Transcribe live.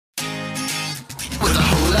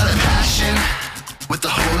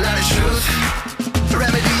my truth.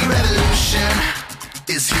 Remedy Revolution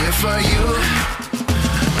is here for you.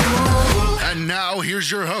 Ooh. And now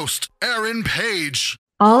here's your host, Aaron Page.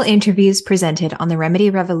 All interviews presented on the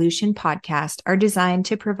Remedy Revolution podcast are designed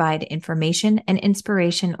to provide information and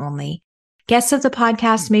inspiration only. Guests of the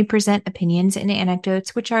podcast may present opinions and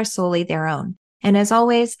anecdotes which are solely their own. And as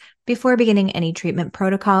always, before beginning any treatment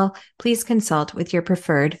protocol, please consult with your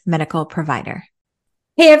preferred medical provider.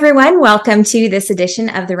 Hey everyone, welcome to this edition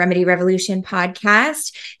of the Remedy Revolution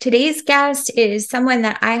podcast. Today's guest is someone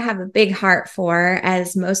that I have a big heart for.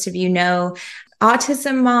 As most of you know,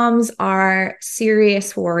 autism moms are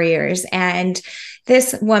serious warriors, and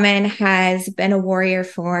this woman has been a warrior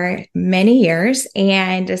for many years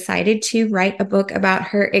and decided to write a book about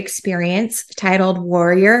her experience titled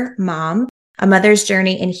Warrior Mom, A Mother's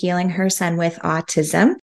Journey in Healing Her Son with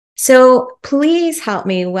Autism. So please help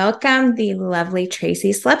me welcome the lovely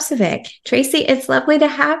Tracy Slepcevic. Tracy, it's lovely to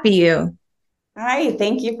have you. Hi,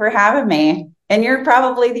 thank you for having me. And you're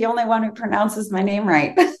probably the only one who pronounces my name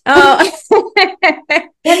right. Oh,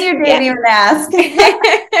 and you didn't even ask.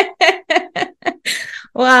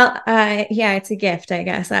 Well, yeah, it's a gift, I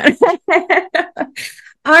guess.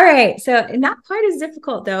 All right. So not quite as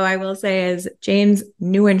difficult, though, I will say, as James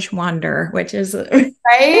Neuenschwander, which is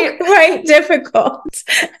right? quite difficult.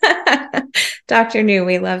 Dr. New,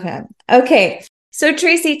 we love him. Okay. So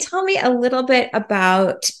Tracy, tell me a little bit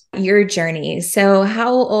about your journey. So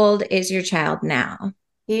how old is your child now?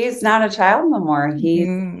 He's not a child no more. He's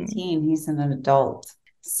 18. He's an adult.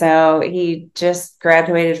 So he just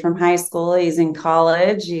graduated from high school. He's in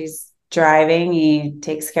college. He's driving. He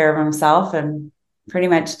takes care of himself and pretty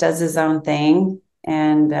much does his own thing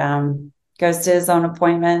and goes to his own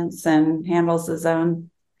appointments and handles his own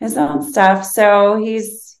stuff. So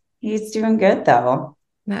he's doing good though.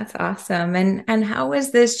 That's awesome. And how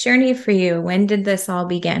was this journey for you? When did this all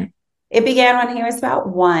begin? It began when he was about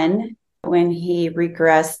 1, when he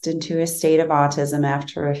regressed into a state of autism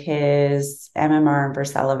after his MMR and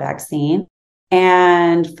varicella vaccine.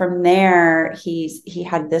 And from there, he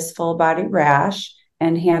had this full body rash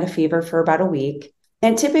and he had a fever for about a week.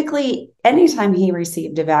 And typically, anytime he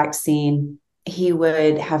received a vaccine, he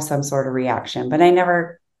would have some sort of reaction, but I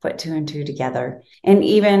never put 2 and 2 together. And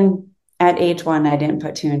even at age 1, I didn't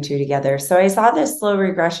put 2 and 2 together. So I saw this slow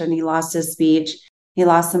regression. He lost his speech. He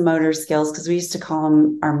lost some motor skills because we used to call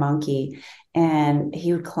him our monkey, and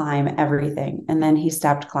he would climb everything. And then he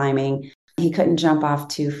stopped climbing. He couldn't jump off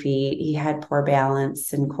 2 feet. He had poor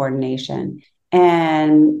balance and coordination.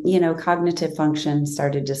 And, cognitive function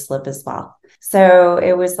started to slip as well. So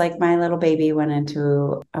it was like my little baby went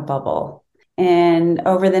into a bubble. And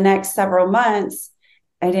over the next several months,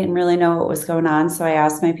 I didn't really know what was going on. So I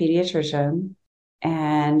asked my pediatrician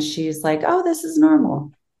and she's like, oh, this is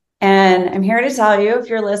normal. And I'm here to tell you, if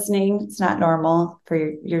you're listening, it's not normal for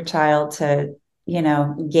your child to,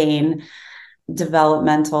 gain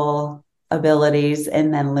developmental abilities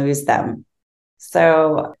and then lose them.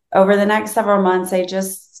 So over the next several months, I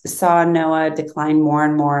just saw Noah decline more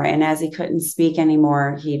and more. And as he couldn't speak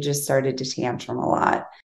anymore, he just started to tantrum a lot.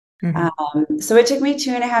 Mm-hmm. So it took me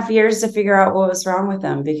 2.5 years to figure out what was wrong with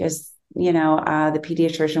him because, the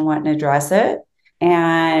pediatrician wouldn't address it.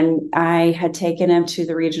 And I had taken him to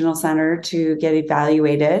the regional center to get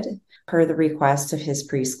evaluated per the request of his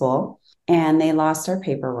preschool. And they lost our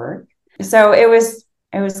paperwork. So it was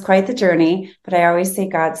quite the journey. But I always say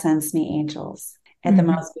God sends me angels at the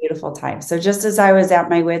most beautiful time. So just as I was at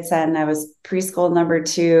my wit's end, I was preschool number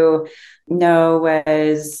 2. Noah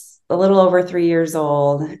was a little over 3 years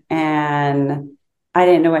old and I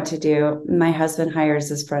didn't know what to do. My husband hires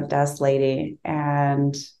this front desk lady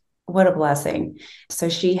and what a blessing. So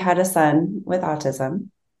she had a son with autism.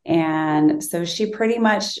 And so she pretty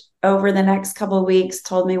much over the next couple of weeks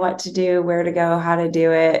told me what to do, where to go, how to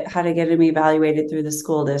do it, how to get him evaluated through the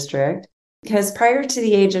school district. Because prior to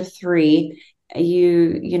the age of 3,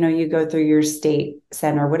 you go through your state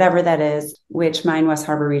center, whatever that is, which mine was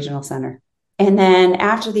Harbor Regional Center. And then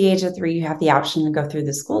after the age of 3, you have the option to go through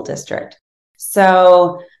the school district.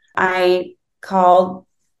 So I called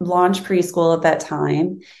Launch Preschool at that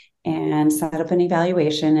time and set up an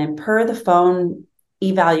evaluation. And per the phone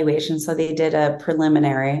evaluation, so they did a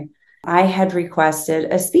preliminary, I had requested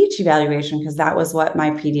a speech evaluation because that was what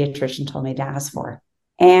my pediatrician told me to ask for.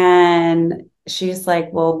 And she's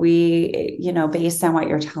like, well, we, based on what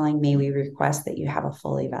you're telling me, we request that you have a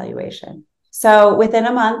full evaluation. So within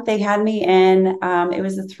a month, they had me in. It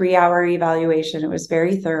was a 3-hour evaluation. It was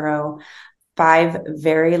very thorough. 5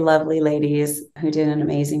 very lovely ladies who did an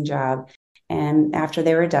amazing job. And after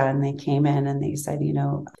they were done, they came in and they said,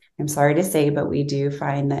 I'm sorry to say, but we do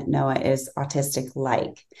find that Noah is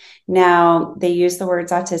autistic-like. Now, they use the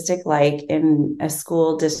words autistic-like in a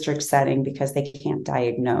school district setting because they can't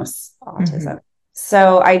diagnose autism.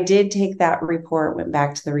 So I did take that report, went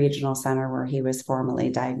back to the regional center where he was formally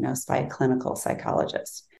diagnosed by a clinical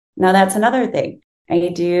psychologist. Now, that's another thing. I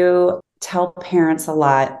do tell parents a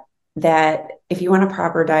lot that if you want a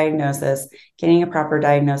proper diagnosis, getting a proper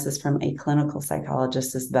diagnosis from a clinical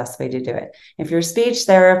psychologist is the best way to do it. If your speech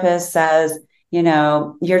therapist says,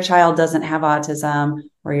 your child doesn't have autism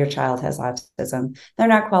or your child has autism, they're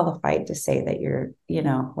not qualified to say that you're,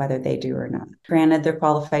 whether they do or not. Granted, they're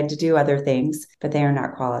qualified to do other things, but they are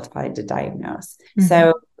not qualified to diagnose.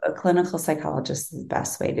 So a clinical psychologist is the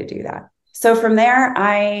best way to do that. So from there,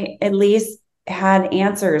 I at least had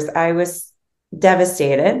answers. I was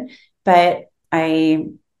devastated, but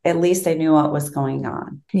at least I knew what was going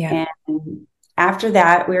on. Yeah. And after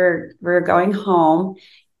that, we were going home,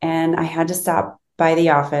 and I had to stop by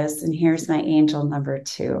the office, and here's my angel number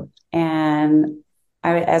 2. And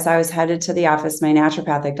as I was headed to the office, my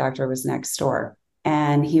naturopathic doctor was next door,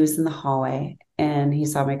 and he was in the hallway, and he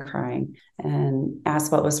saw me crying and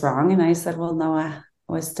asked what was wrong. And I said, well, Noah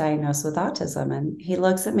was diagnosed with autism. And he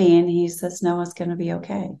looks at me and he says, Noah's going to be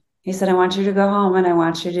okay. He said, I want you to go home and I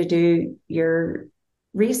want you to do your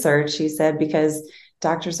research, he said, because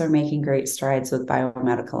doctors are making great strides with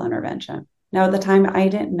biomedical intervention. Now, at the time, I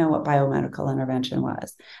didn't know what biomedical intervention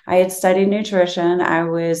was. I had studied nutrition.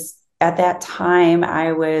 At that time,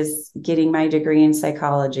 I was getting my degree in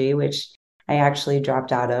psychology, which I actually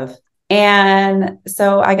dropped out of. And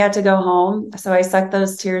so I got to go home. So I sucked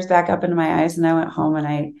those tears back up into my eyes and I went home,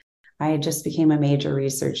 and I just became a major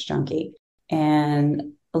research junkie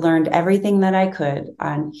and learned everything that I could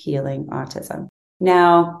on healing autism.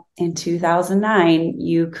 Now, in 2009,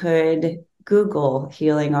 you could Google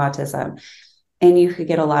healing autism and you could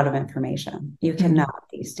get a lot of information. You cannot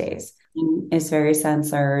these days. It's very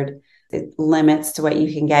censored. It limits to what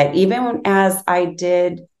you can get. Even as I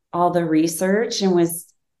did all the research and was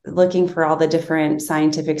looking for all the different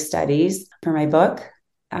scientific studies for my book,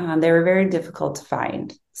 they were very difficult to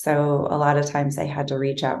find. So a lot of times I had to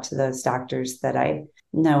reach out to those doctors that I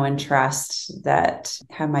know and trust that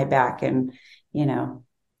have my back and,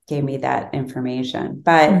 gave me that information.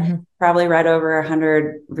 But probably read over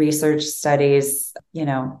 100 research studies,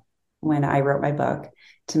 when I wrote my book,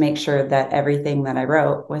 to make sure that everything that I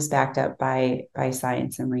wrote was backed up by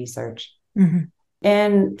science and research.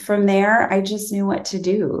 And from there, I just knew what to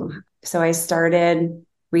do. So I started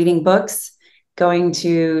reading books, going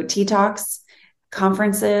to tea talks,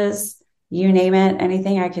 conferences, you name it,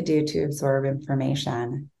 anything I could do to absorb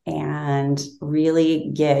information and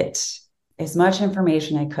really get as much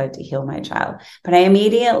information I could to heal my child. But I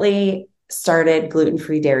immediately started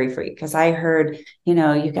gluten-free, dairy-free, because I heard,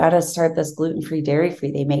 you got to start this gluten-free,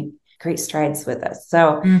 dairy-free. They make great strides with us.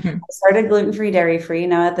 So I started gluten-free, dairy-free.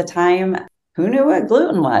 Now at the time, who knew what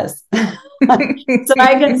gluten was? So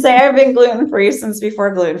I can say I've been gluten-free since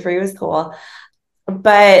before gluten-free was cool.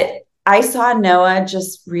 But I saw Noah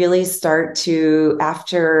just really start to,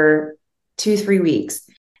 after 2-3 weeks,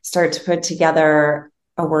 start to put together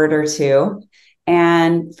a word or two.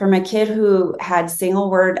 And from a kid who had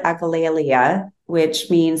single word echolalia, which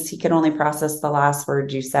means he could only process the last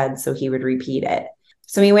word you said, so he would repeat it.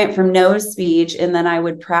 So he went from no speech, and then I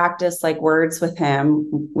would practice like words with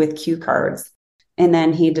him with cue cards. And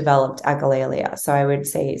then he developed echolalia. So I would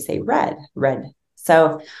say red.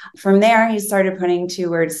 So from there, he started putting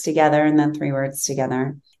 2 words together and then 3 words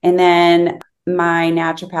together. And then my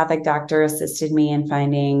naturopathic doctor assisted me in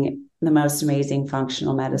finding the most amazing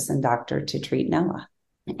functional medicine doctor to treat Noah.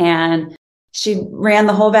 And she ran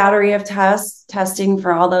the whole battery of testing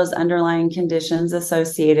for all those underlying conditions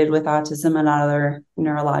associated with autism and other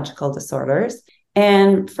neurological disorders.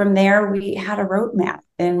 And from there, we had a roadmap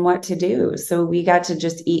in what to do. So we got to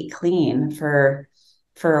just eat clean for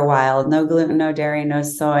a while. No gluten, no dairy, no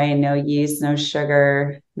soy, no yeast, no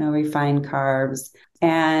sugar, no refined carbs.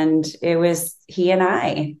 And it was he and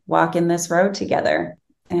I walking this road together.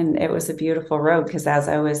 And it was a beautiful road because as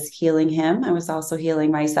I was healing him, I was also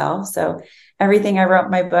healing myself. So everything I wrote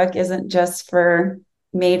in my book isn't just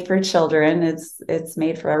made for children. It's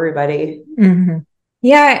made for everybody.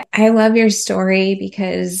 Yeah, I love your story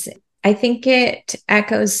because I think it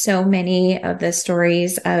echoes so many of the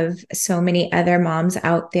stories of so many other moms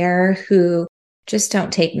out there who just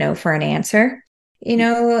don't take no for an answer.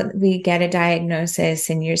 We get a diagnosis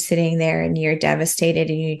and you're sitting there and you're devastated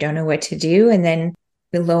and you don't know what to do. And then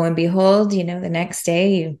lo and behold, the next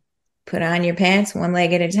day you put on your pants one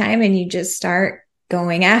leg at a time and you just start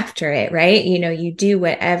going after it, right? You do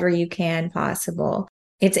whatever you can possible.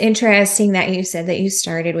 It's interesting that you said that you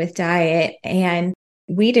started with diet, and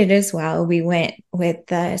we did as well. We went with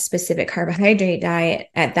the specific carbohydrate diet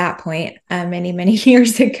at that point, many, many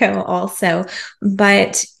years ago also.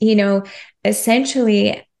 But,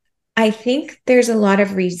 essentially, I think there's a lot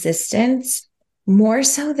of resistance, more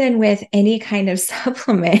so than with any kind of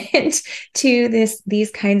supplement, to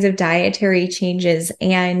these kinds of dietary changes.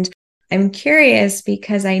 And I'm curious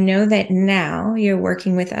because I know that now you're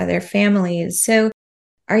working with other families. So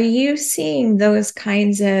are you seeing those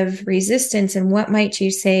kinds of resistance, and what might you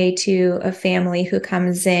say to a family who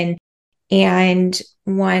comes in and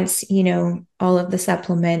wants, all of the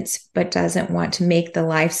supplements, but doesn't want to make the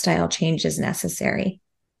lifestyle changes necessary?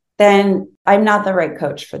 Then I'm not the right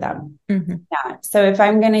coach for them. Mm-hmm. Yeah. So if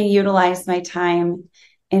I'm going to utilize my time,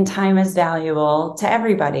 and time is valuable to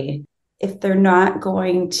everybody, if they're not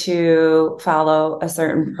going to follow a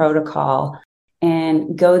certain protocol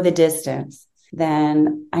and go the distance,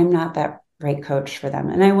 then I'm not that right coach for them.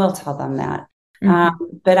 And I will tell them that. Mm-hmm.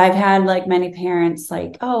 But I've had like many parents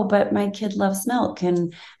like, oh, but my kid loves milk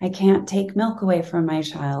and I can't take milk away from my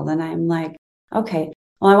child. And I'm like, okay,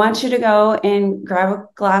 well, I want you to go and grab a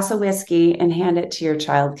glass of whiskey and hand it to your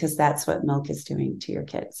child, because that's what milk is doing to your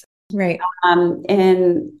kids. Right.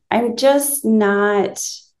 And I'm just not,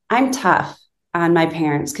 I'm tough on my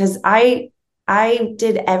parents, because I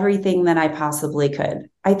did everything that I possibly could.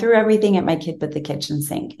 I threw everything at my kid but the kitchen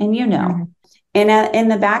sink. And Mm-hmm. and in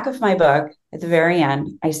the back of my book, at the very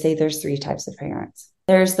end, I say there's 3 types of parents.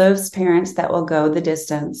 There's those parents that will go the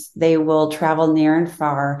distance. They will travel near and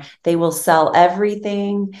far. They will sell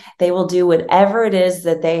everything. They will do whatever it is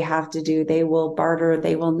that they have to do. They will barter.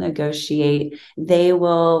 They will negotiate. They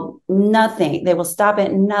will nothing. They will stop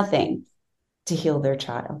at nothing to heal their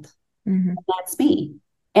child. Mm-hmm. That's me.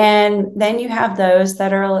 And then you have those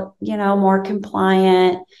that are, more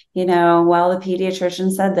compliant, well, the pediatrician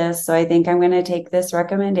said this, so I think I'm going to take this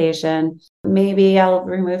recommendation. Maybe I'll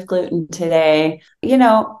remove gluten today,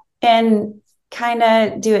 and kind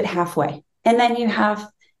of do it halfway. And then you have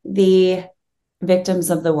the victims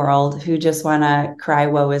of the world who just want to cry,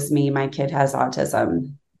 woe is me, my kid has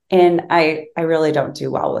autism. And I really don't do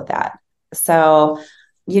well with that. So,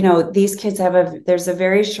 these kids there's a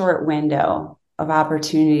very short window of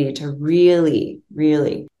opportunity to really,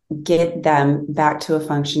 really get them back to a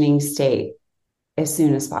functioning state as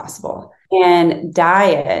soon as possible. And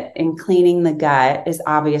diet and cleaning the gut is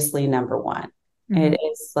obviously number one. Mm-hmm. It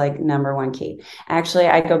is like number one key. Actually,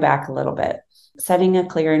 I go back a little bit. Setting a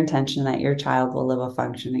clear intention that your child will live a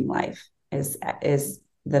functioning life is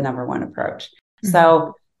the number one approach. Mm-hmm.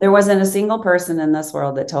 So there wasn't a single person in this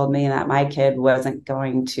world that told me that my kid wasn't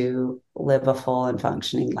going to live a full and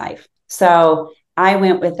functioning life. So I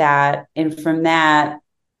went with that. And from that,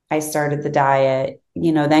 I started the diet.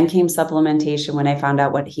 Then came supplementation when I found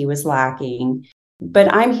out what he was lacking.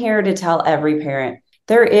 But I'm here to tell every parent,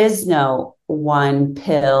 there is no one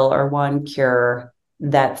pill or one cure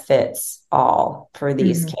that fits all for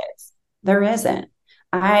these mm-hmm. kids. There isn't.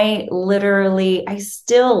 I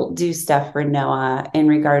still do stuff for Noah in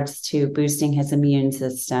regards to boosting his immune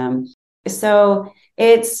system. So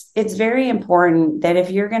it's very important that if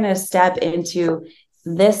you're going to step into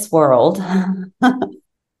this world,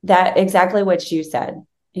 that exactly what you said,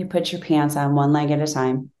 you put your pants on one leg at a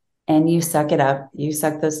time and you suck it up. You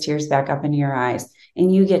suck those tears back up into your eyes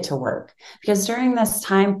and you get to work. Because during this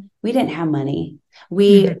time, we didn't have money.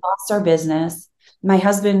 We mm-hmm. lost our business. My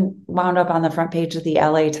husband wound up on the front page of the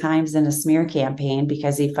LA Times in a smear campaign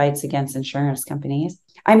because he fights against insurance companies.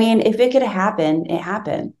 I mean, if it could have happened, it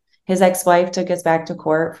happened. His ex-wife took us back to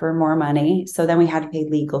court for more money. So then we had to pay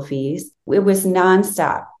legal fees. It was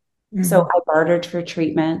nonstop. Mm-hmm. So I bartered for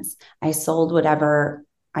treatments. I sold whatever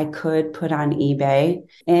I could put on eBay.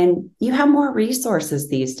 And you have more resources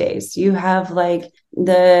these days. You have like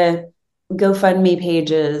the GoFundMe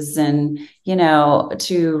pages and,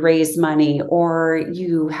 to raise money, or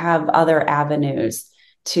you have other avenues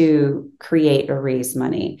to create or raise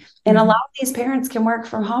money. And mm-hmm. a lot of these parents can work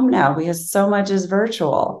from home now because so much is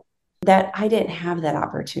virtual, that I didn't have that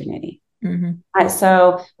opportunity. Mm-hmm.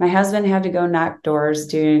 So my husband had to go knock doors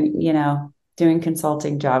doing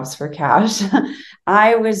consulting jobs for cash.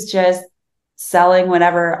 I was just selling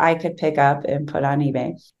whatever I could pick up and put on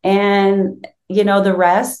eBay. And, the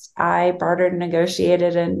rest I bartered,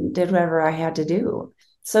 negotiated, and did whatever I had to do.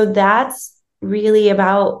 So that's really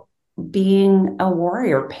about being a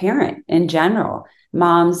warrior parent in general.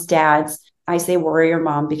 Moms, dads. I say warrior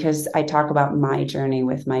mom because I talk about my journey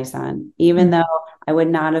with my son, even mm-hmm. though I would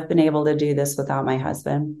not have been able to do this without my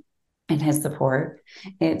husband. and his support.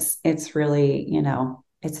 It's really,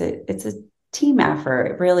 it's a team effort.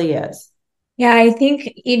 It really is. Yeah, I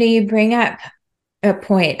think, you bring up a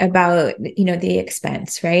point about, the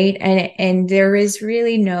expense, right? And there is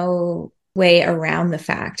really no way around the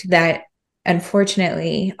fact that,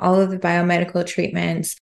 unfortunately, all of the biomedical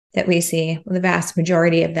treatments that we see, well, the vast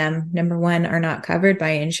majority of them, number one, are not covered by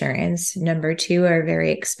insurance. Number two, are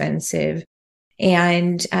very expensive.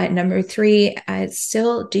 And number three,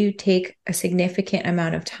 still do take a significant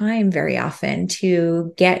amount of time very often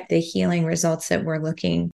to get the healing results that we're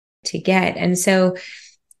looking to get. And so,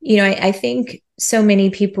 I think so many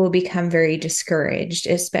people become very discouraged,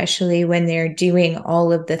 especially when they're doing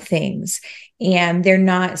all of the things and they're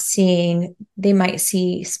not seeing, they might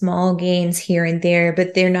see small gains here and there,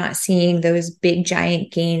 but they're not seeing those big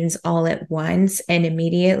giant gains all at once and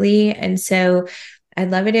immediately. And so I'd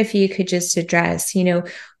love it if you could just address,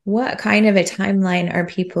 what kind of a timeline are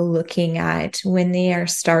people looking at when they are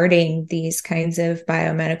starting these kinds of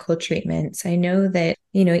biomedical treatments? I know that,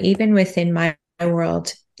 even within my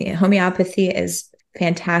world, homeopathy is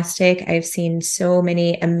fantastic. I've seen so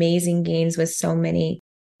many amazing gains with so many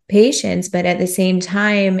patients, but at the same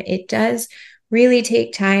time, it does really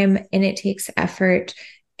take time and it takes effort.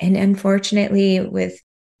 And unfortunately, with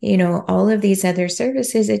all of these other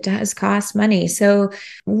services, it does cost money. So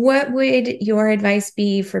what would your advice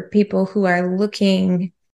be for people who are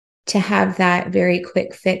looking to have that very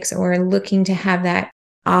quick fix or looking to have that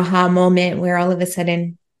aha moment where all of a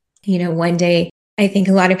sudden, one day, I think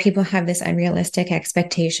a lot of people have this unrealistic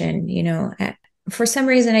expectation, for some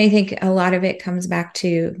reason, I think a lot of it comes back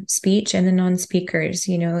to speech and the non-speakers,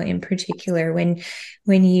 in particular, when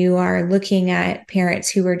you are looking at parents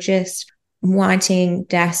who are just wanting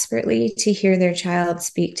desperately to hear their child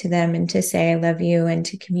speak to them and to say, I love you, and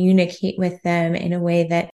to communicate with them in a way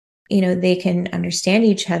that, they can understand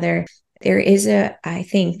each other. There is I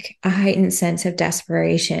think, a heightened sense of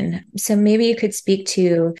desperation. So maybe you could speak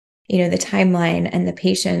to, the timeline and the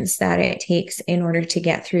patience that it takes in order to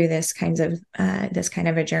get through this kind of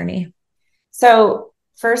a journey. So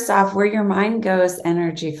first off, where your mind goes,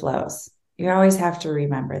 energy flows. You always have to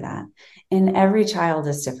remember that. And every child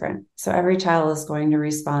is different. So every child is going to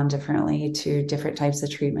respond differently to different types of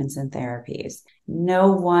treatments and therapies.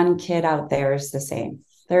 No one kid out there is the same.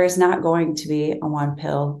 There is not going to be a one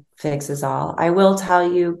pill fixes all. I will tell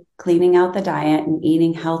you, cleaning out the diet and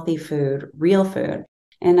eating healthy food, real food.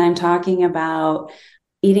 And I'm talking about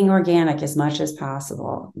eating organic as much as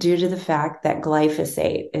possible due to the fact that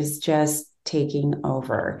glyphosate is just taking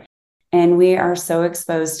over. And we are so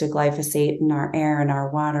exposed to glyphosate in our air and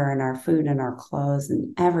our water and our food and our clothes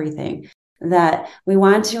and everything that we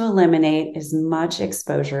want to eliminate as much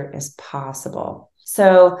exposure as possible.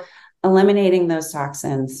 So eliminating those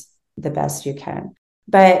toxins the best you can.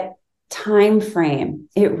 But time frame,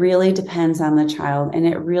 it really depends on the child and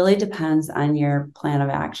it really depends on your plan of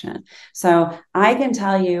action. So I can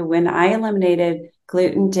tell you, when I eliminated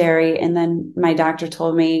gluten, dairy, and then my doctor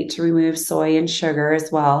told me to remove soy and sugar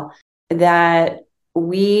as well, that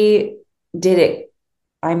we did it.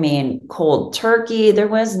 I mean, cold turkey. There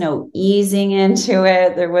was no easing into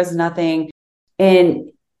it. There was nothing.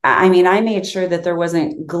 And I mean, I made sure that there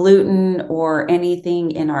wasn't gluten or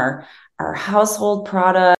anything in our household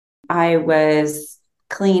product. I was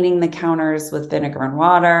cleaning the counters with vinegar and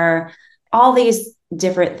water, all these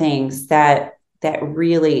different things that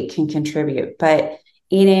really can contribute. But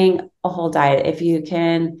eating a whole diet, if you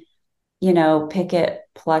can, pick it,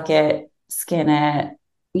 pluck it, skin it,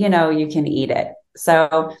 you can eat it.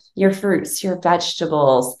 So your fruits, your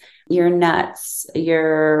vegetables, your nuts,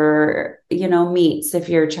 your, meats, if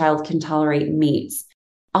your child can tolerate meats,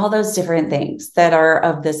 all those different things that are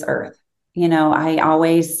of this earth. I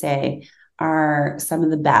always say are some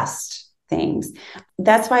of the best things.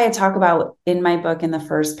 That's why I talk about in my book, in the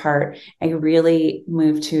first part, I really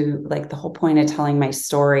moved to, like, the whole point of telling my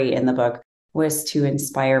story in the book was to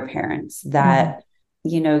inspire parents that,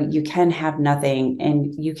 you can have nothing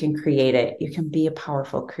and you can create it. You can be a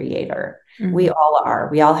powerful creator. We all are.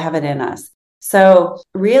 We all have it in us. So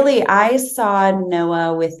really, I saw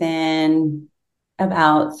Noah within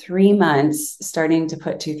about 3 months starting to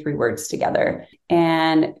put 2-3 words together.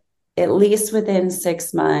 And at least within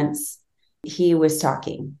 6 months, he was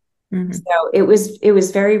talking. So it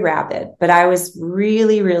was very rapid, but I was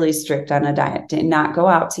really, really strict on a diet. Did not go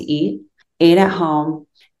out to eat, ate at home.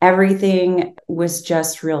 Everything was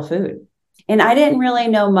just real food. And I didn't really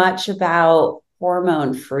know much about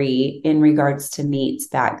hormone free in regards to meats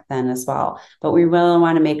back then as well. But we really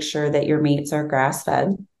want to make sure that your meats are grass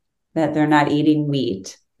fed, that they're not eating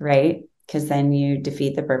wheat, right? Because then you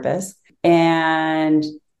defeat the purpose. And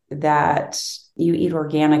that you eat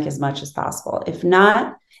organic as much as possible. If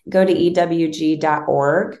not, go to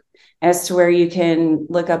ewg.org as to where you can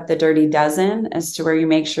look up the Dirty Dozen, as to where you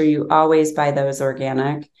make sure you always buy those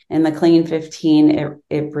organic. And the Clean 15,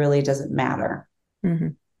 it really doesn't matter. Mm-hmm.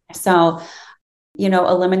 So,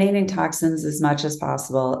 eliminating toxins as much as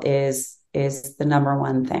possible is the number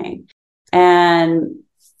one thing. And,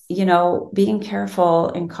 being careful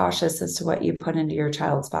and cautious as to what you put into your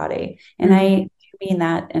child's body. And I mean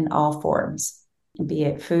that in all forms, be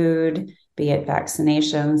it food, be it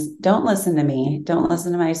vaccinations. Don't listen to me. Don't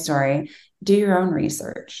listen to my story. Do your own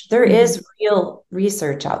research. There is real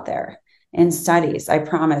research out there and studies, I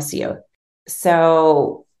promise you.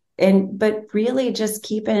 So, but really just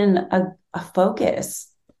keeping a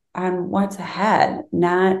focus on what's ahead,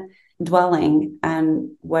 not dwelling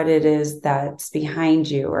on what it is that's behind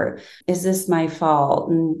you, or is this my fault?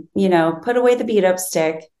 And, put away the beat up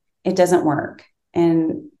stick. It doesn't work.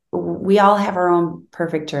 And we all have our own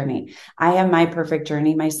perfect journey. I have my perfect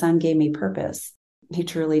journey. My son gave me purpose. He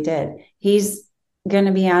truly did. He's going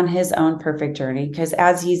to be on his own perfect journey because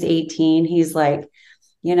as he's 18, he's like,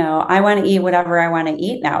 I want to eat whatever I want to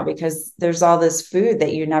eat now because there's all this food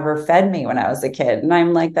that you never fed me when I was a kid. And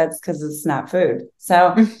I'm like, that's because it's not food.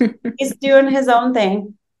 So he's doing his own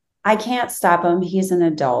thing. I can't stop him. He's an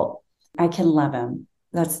adult. I can love him.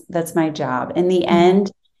 That's my job. In the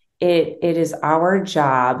end, it is our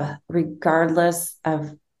job, regardless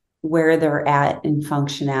of where they're at in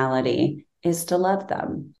functionality, is to love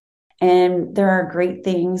them. And there are great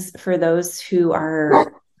things for those who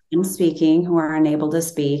are speaking, who are unable to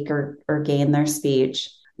speak or gain their speech.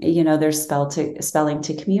 There's spelling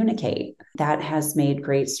to communicate. That has made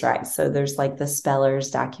great strides. So there's like the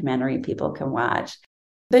Spellers documentary people can watch.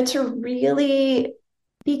 But to really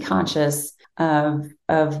be conscious of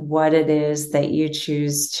what it is that you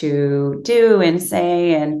choose to do and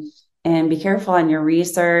say, and be careful on your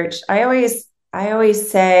research. I always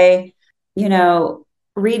say,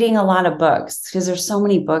 reading a lot of books, because there's so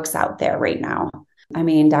many books out there right now. I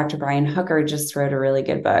mean, Dr. Brian Hooker just wrote a really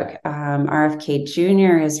good book. RFK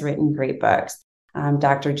Jr. has written great books.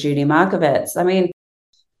 Dr. Judy Mokovitz. I mean,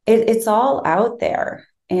 it's all out there,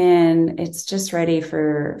 and it's just ready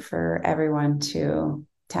for everyone to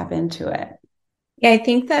tap into it. Yeah, I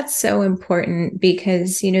think that's so important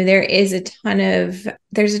because, there's a ton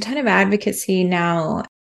of advocacy now,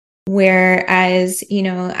 whereas,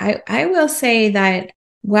 I will say that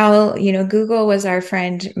while, Google was our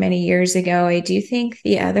friend many years ago, I do think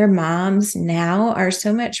the other moms now are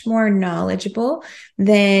so much more knowledgeable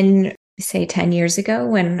than, say, 10 years ago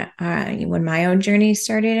when my own journey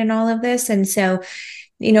started in all of this. And so,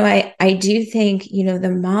 I do think,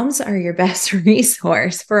 the moms are your best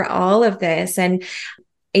resource for all of this. And,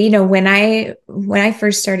 when I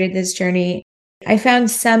first started this journey, I found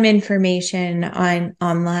some information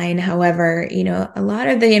online. However, a lot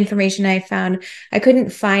of the information I found, I couldn't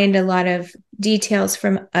find a lot of details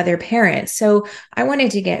from other parents. So I wanted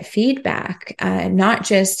to get feedback, not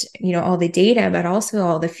just, all the data, but also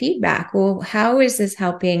all the feedback. Well, how is this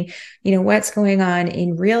helping? What's going on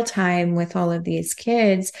in real time with all of these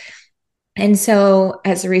kids? And so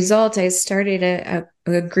as a result, I started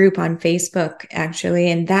a group on Facebook, actually,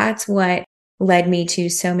 and that's what led me to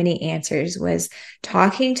so many answers, was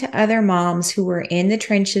talking to other moms who were in the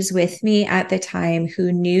trenches with me at the time,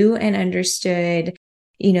 who knew and understood,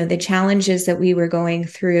 the challenges that we were going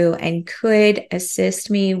through and could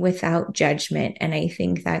assist me without judgment. And I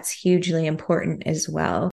think that's hugely important as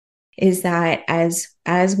well, is that as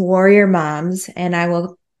warrior moms, and I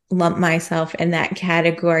will lump myself in that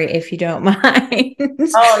category if you don't mind.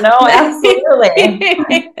 Oh, no, absolutely.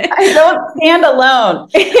 I don't stand alone.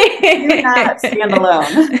 Do not stand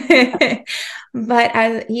alone. But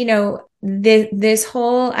as this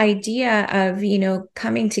whole idea of,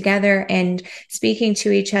 coming together and speaking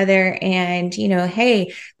to each other and,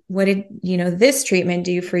 hey, what did, this treatment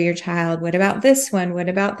do for your child? What about this one? What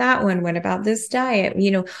about that one? What about this diet?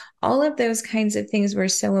 All of those kinds of things were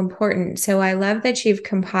so important. So I love that you've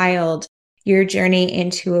compiled your journey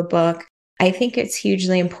into a book. I think it's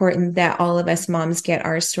hugely important that all of us moms get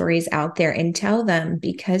our stories out there and tell them,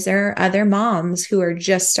 because there are other moms who are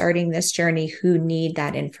just starting this journey who need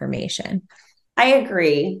that information. I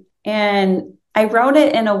agree. And I wrote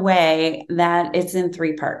it in a way that it's in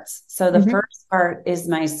 3 parts. So the first part is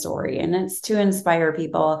my story, and it's to inspire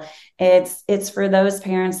people. It's for those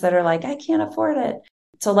parents that are like, I can't afford it,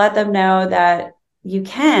 to let them know that you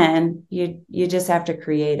can, you just have to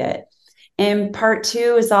create it. And part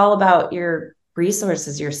 2 is all about your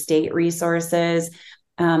resources, your state resources,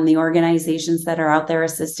 the organizations that are out there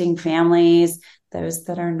assisting families, those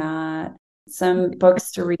that are not. some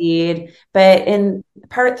books to read. But in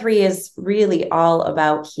part 3 is really all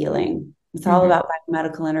about healing. It's all about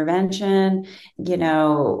biomedical intervention,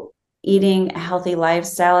 eating a healthy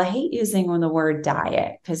lifestyle. I hate using the word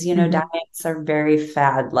diet because, diets are very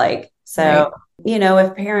fad like. So, Right.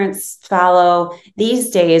 If parents follow these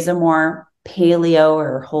days a more paleo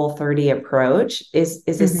or Whole30 approach is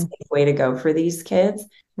a safe way to go for these kids.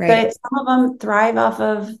 Right. But some of them thrive off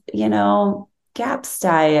of, GAPS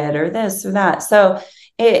diet or this or that. So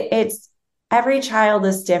it's every child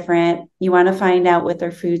is different. You want to find out what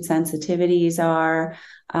their food sensitivities are,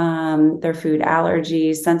 their food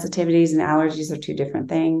allergies. Sensitivities and allergies are two different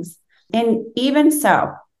things. And even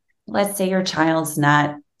so, let's say your child's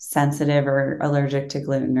not sensitive or allergic to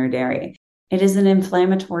gluten or dairy. It is an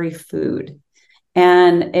inflammatory food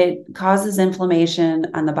and it causes inflammation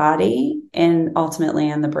on the body and ultimately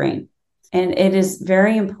on the brain. And it is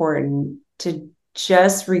very important to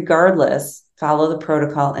just regardless follow the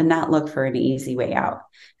protocol and not look for an easy way out,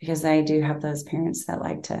 because I do have those parents that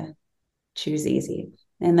like to choose easy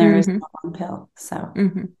and there is no one pill. So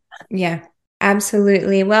yeah,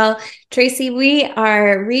 absolutely. Well, Tracy, we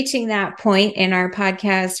are reaching that point in our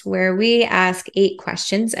podcast where we ask 8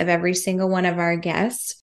 questions of every single one of our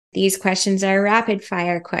guests. These questions are rapid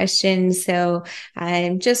fire questions. So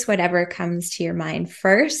just whatever comes to your mind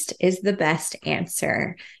first is the best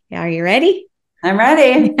answer. Are you ready? I'm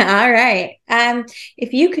ready. All right.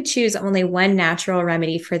 If you could choose only one natural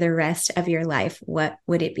remedy for the rest of your life, what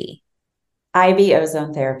would it be? IV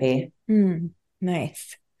ozone therapy.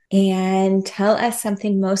 Nice. And tell us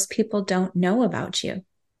something most people don't know about you.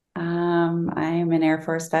 I'm an Air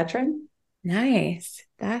Force veteran. Nice.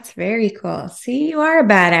 That's very cool. See, you are a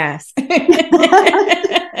badass.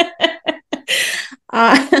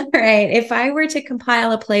 All right. If I were to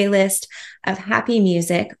compile a playlist of happy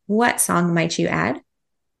music, what song might you add?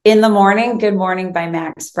 In the Morning, Good Morning by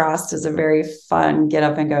Max Frost is a very fun get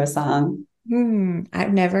up and go song.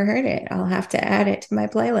 I've never heard it. I'll have to add it to my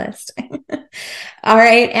playlist. All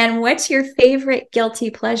right. And what's your favorite guilty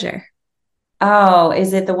pleasure? Oh,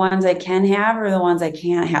 is it the ones I can have or the ones I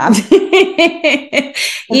can't have?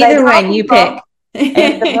 Either one, you pick.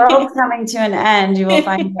 If the world's coming to an end, you will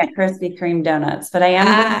find me at Krispy Kreme donuts, but I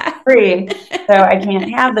am free, so I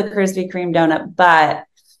can't have the Krispy Kreme donut, but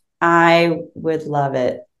I would love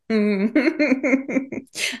it.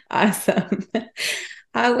 Awesome.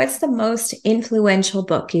 What's the most influential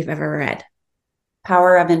book you've ever read?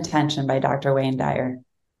 Power of Intention by Dr. Wayne Dyer.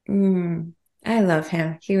 I love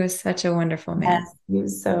him. He was such a wonderful man. Yes, he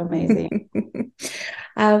was so amazing.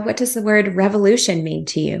 What does the word revolution mean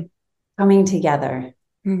to you? Coming together.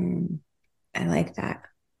 I like that.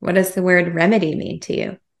 What does the word remedy mean to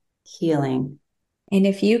you? Healing. And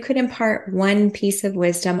if you could impart one piece of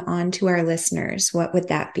wisdom onto our listeners, what would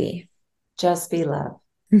that be? Just be love.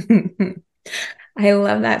 I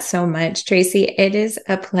love that so much, Tracy. It is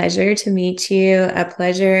a pleasure to meet you. A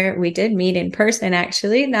pleasure. We did meet in person,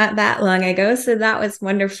 actually, not that long ago. So that was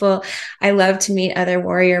wonderful. I love to meet other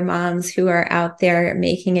warrior moms who are out there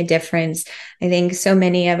making a difference. I think so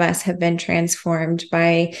many of us have been transformed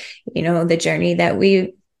by, the journey that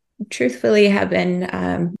we truthfully have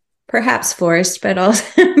been perhaps forced, but also,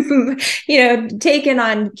 taken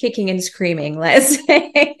on kicking and screaming, let's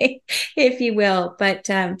say, if you will. But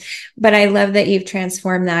I love that you've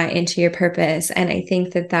transformed that into your purpose. And I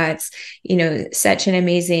think that that's, such an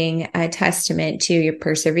amazing testament to your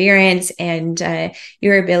perseverance and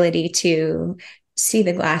your ability to see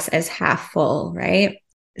the glass as half full, right?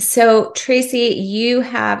 So, Tracy, you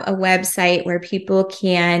have a website where people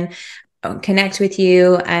can connect with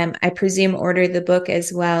you. I presume order the book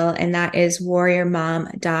as well, and that is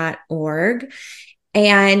warriormom.org.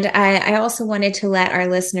 And I also wanted to let our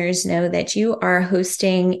listeners know that you are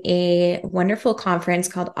hosting a wonderful conference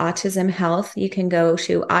called Autism Health. You can go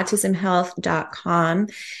to autismhealth.com.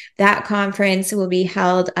 That conference will be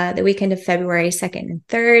held the weekend of February 2nd and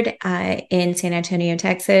 3rd in San Antonio,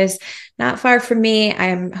 Texas. Not far from me.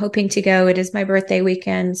 I'm hoping to go. It is my birthday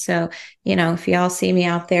weekend. So, if y'all see me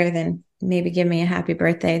out there, then maybe give me a happy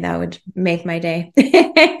birthday. That would make my day.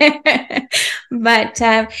 But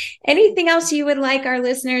anything else you would like our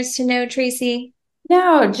listeners to know, Tracy?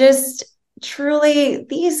 No, just truly,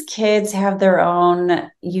 these kids have their own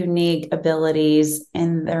unique abilities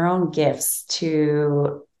and their own gifts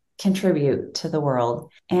to contribute to the world.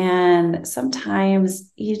 And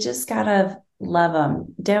sometimes you just gotta love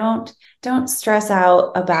them. Don't stress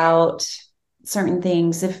out about certain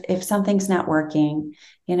things. If something's not working,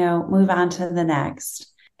 move on to the next.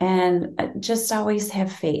 And just always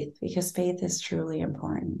have faith, because faith is truly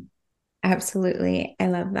important. Absolutely. I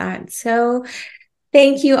love that. So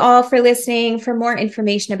Thank you all for listening. For more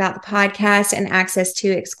information about the podcast and access to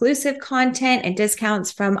exclusive content and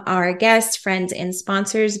discounts from our guests, friends, and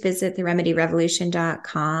sponsors, visit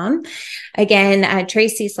theremedyrevolution.com. Again,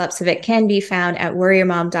 Tracy Slepcevic can be found at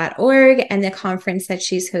warriormom.org, and the conference that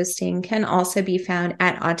she's hosting can also be found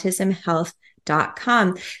at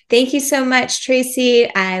autismhealth.com. Thank you so much, Tracy.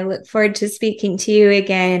 I look forward to speaking to you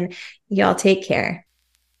again. Y'all take care.